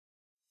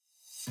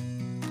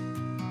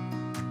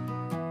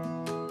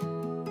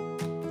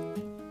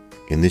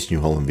In this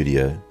New Holland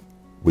video,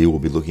 we will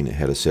be looking at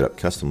how to set up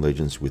custom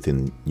legends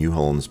within New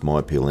Holland's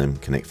MyPLM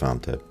Connect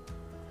Farm tab.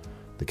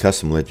 The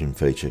custom legend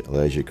feature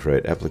allows you to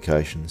create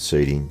application,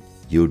 seeding,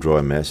 yield dry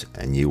mass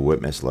and yield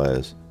wet mass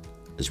layers,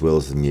 as well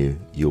as the new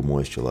yield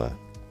moisture layer.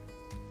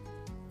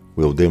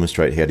 We will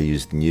demonstrate how to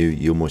use the new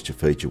yield moisture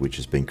feature, which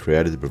has been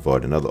created to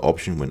provide another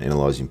option when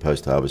analysing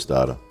post-harvest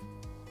data.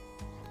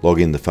 Log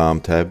in the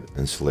Farm tab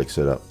and select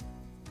Setup.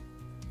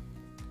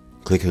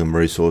 Click on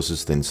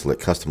Resources, then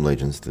select Custom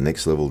Legends, the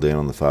next level down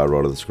on the far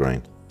right of the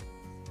screen.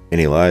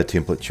 Any layer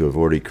templates you have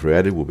already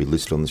created will be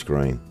listed on the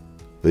screen.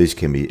 These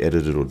can be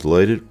edited or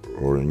deleted,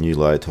 or a new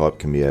layer type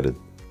can be added.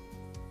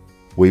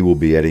 We will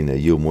be adding a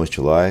yield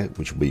moisture layer,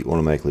 which will be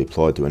automatically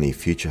applied to any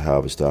future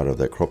harvest data of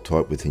that crop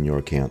type within your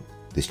account.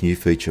 This new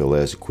feature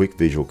allows a quick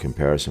visual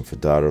comparison for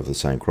data of the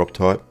same crop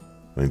type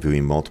when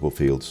viewing multiple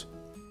fields.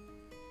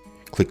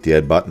 Click the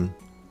Add button,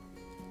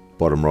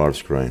 bottom right of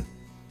screen.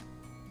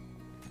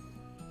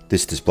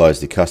 This displays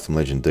the custom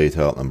legend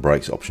detail and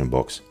breaks option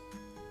box.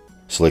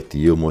 Select the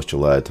yield moisture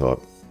layer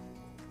type.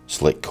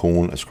 Select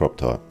corn as crop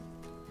type.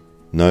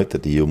 Note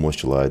that the yield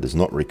moisture layer does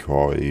not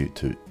require you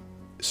to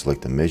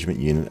select the measurement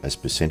unit, as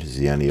percentage is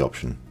the only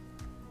option.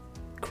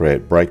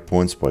 Create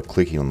breakpoints by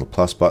clicking on the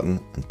plus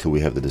button until we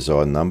have the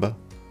desired number,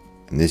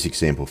 in this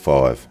example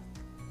 5.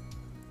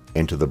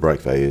 Enter the break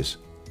values.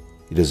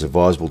 It is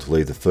advisable to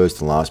leave the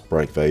first and last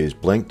break values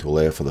blank to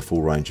allow for the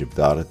full range of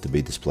data to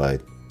be displayed.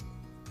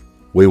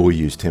 We will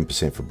use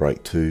 10% for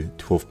break 2,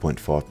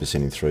 12.5%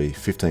 in 3,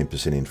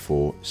 15% in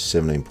 4,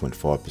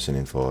 17.5%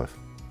 in 5.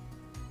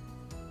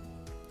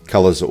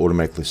 Colours are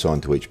automatically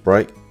assigned to each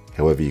break,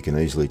 however you can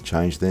easily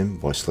change them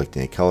by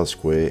selecting a colour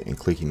square and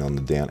clicking on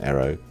the down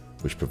arrow,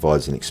 which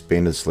provides an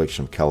expanded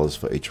selection of colours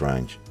for each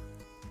range.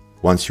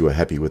 Once you are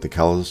happy with the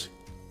colours,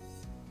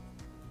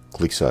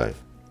 click Save.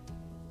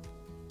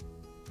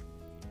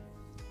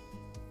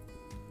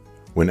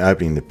 When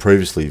opening the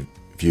previously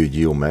viewed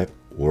yield map,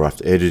 or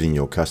after editing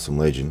your custom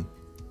legend,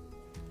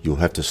 you'll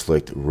have to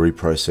select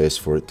Reprocess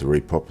for it to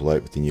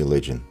repopulate within your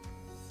legend.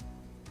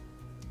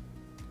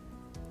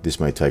 This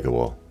may take a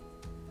while.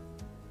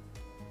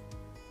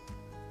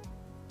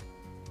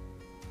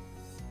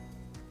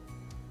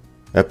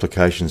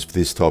 Applications for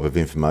this type of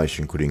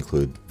information could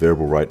include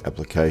variable rate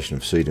application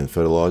of seed and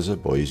fertiliser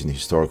by using the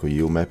historical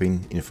yield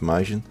mapping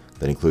information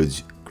that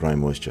includes grain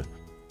moisture.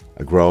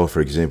 A grower, for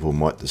example,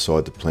 might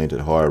decide to plant at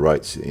higher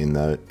rates in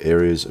the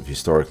areas of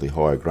historically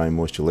higher grain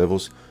moisture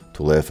levels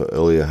to allow for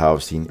earlier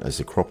harvesting, as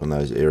the crop in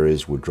those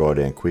areas would dry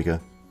down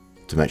quicker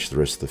to match the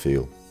rest of the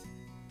field.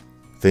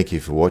 Thank you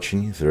for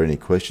watching. If there are any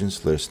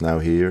questions, let us know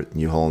here at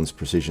New Holland's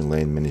Precision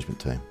Land Management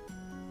team.